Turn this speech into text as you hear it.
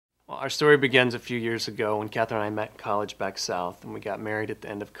our story begins a few years ago when Catherine and I met in college back south, and we got married at the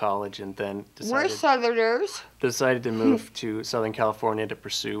end of college, and then We're Southerners. decided to move to Southern California to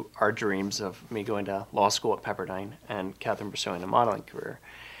pursue our dreams of me going to law school at Pepperdine and Catherine pursuing a modeling career.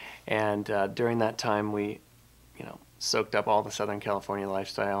 And during that time, we, soaked up all the Southern California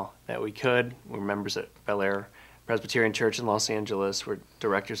lifestyle that we could. We were members at Bel Air Presbyterian Church in Los Angeles. We're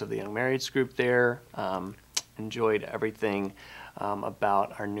directors of the Young Marrieds group there. Enjoyed everything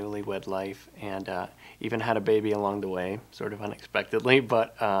about our newlywed life, and even had a baby along the way, sort of unexpectedly,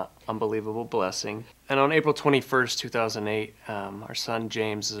 but unbelievable blessing. And on April 21st, 2008, our son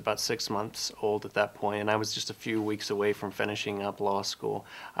James is about 6 months old at that point, and I was just a few weeks away from finishing up law school.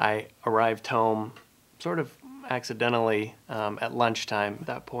 I arrived home sort of accidentally at lunchtime. At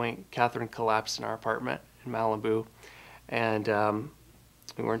that point, Catherine collapsed in our apartment in Malibu, and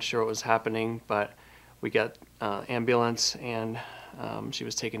we weren't sure what was happening, but we got ambulance, and she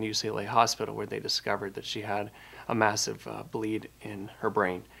was taken to UCLA Hospital, where they discovered that she had a massive bleed in her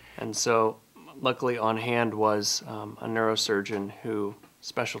brain. And so luckily on hand was a neurosurgeon who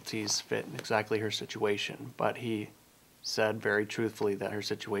specialties fit exactly her situation, but he said very truthfully that her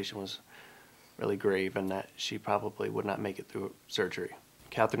situation was really grave and that she probably would not make it through surgery.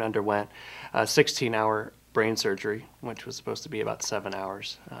 Catherine underwent a 16-hour brain surgery, which was supposed to be about 7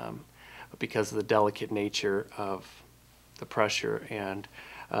 hours. But because of the delicate nature of the pressure and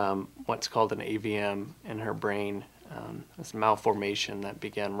what's called an AVM in her brain, this malformation that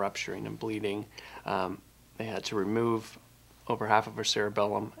began rupturing and bleeding, they had to remove over half of her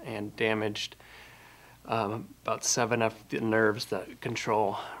cerebellum and damaged about 7 of the nerves that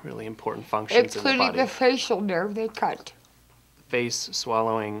control really important functions in the body. Including the facial nerve they cut. Face,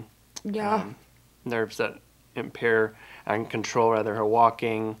 swallowing, Yeah. nerves that impair and control rather her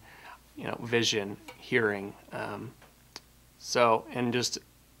walking, vision, hearing. So in just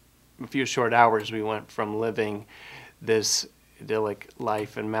a few short hours, we went from living this idyllic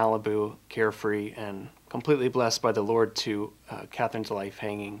life in Malibu, carefree and completely blessed by the Lord, to Catherine's life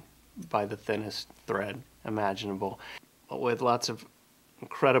hanging by the thinnest thread imaginable, with lots of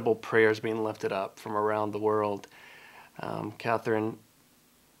incredible prayers being lifted up from around the world. Catherine,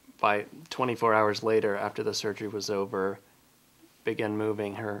 by 24 hours later, after the surgery was over, began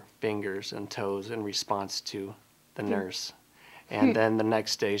moving her fingers and toes in response to the nurse. And then the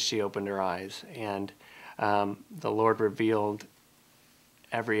next day she opened her eyes, and the Lord revealed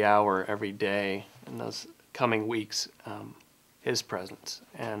every hour, every day in those coming weeks His presence,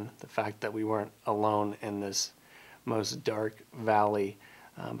 and the fact that we weren't alone in this most dark valley,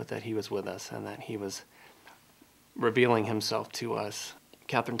 but that He was with us and that He was revealing Himself to us.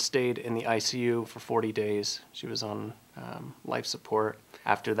 Catherine stayed in the ICU for 40 days. She was on life support.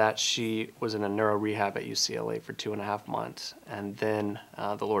 After that, she was in a neuro rehab at UCLA for 2.5 months. And then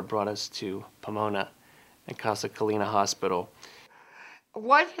the Lord brought us to Pomona and Casa Colina Hospital.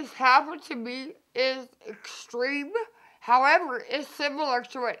 What has happened to me is extreme. However, it's similar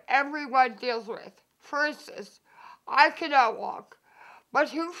to what everyone deals with. For instance, I cannot walk, but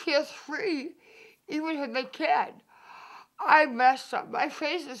who feels free even when they can? I messed up. My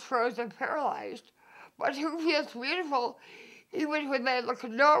face is frozen, paralyzed. But who feels beautiful even when they look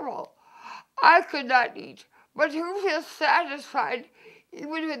normal? I could not eat. But who feels satisfied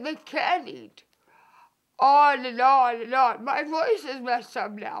even when they can eat? On and on and on. My voice is messed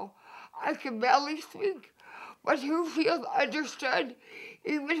up now. I can barely speak. But who feels understood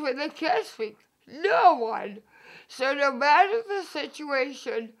even when they can't speak? No one. So no matter the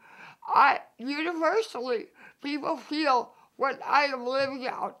situation, universally, people feel what I am living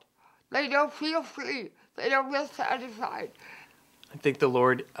out. They don't feel free. They don't feel satisfied. I think the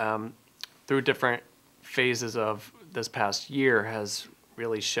Lord, through different phases of this past year, has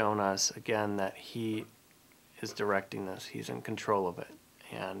really shown us again that He is directing this. He's in control of it.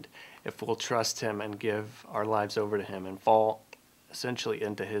 And if we'll trust Him and give our lives over to Him and fall essentially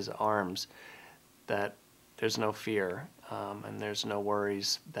into His arms, that there's no fear and there's no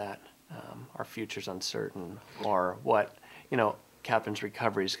worries that our future's uncertain, or what, Catherine's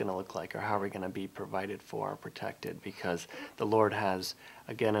recovery is going to look like, or how we're going to be provided for or protected, because the Lord has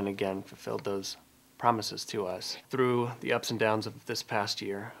again and again fulfilled those promises to us. Through the ups and downs of this past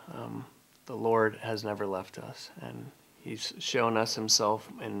year, the Lord has never left us, and He's shown us Himself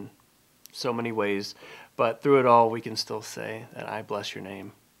in so many ways, but through it all we can still say that I bless your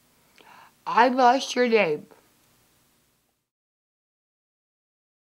name. I bless your name.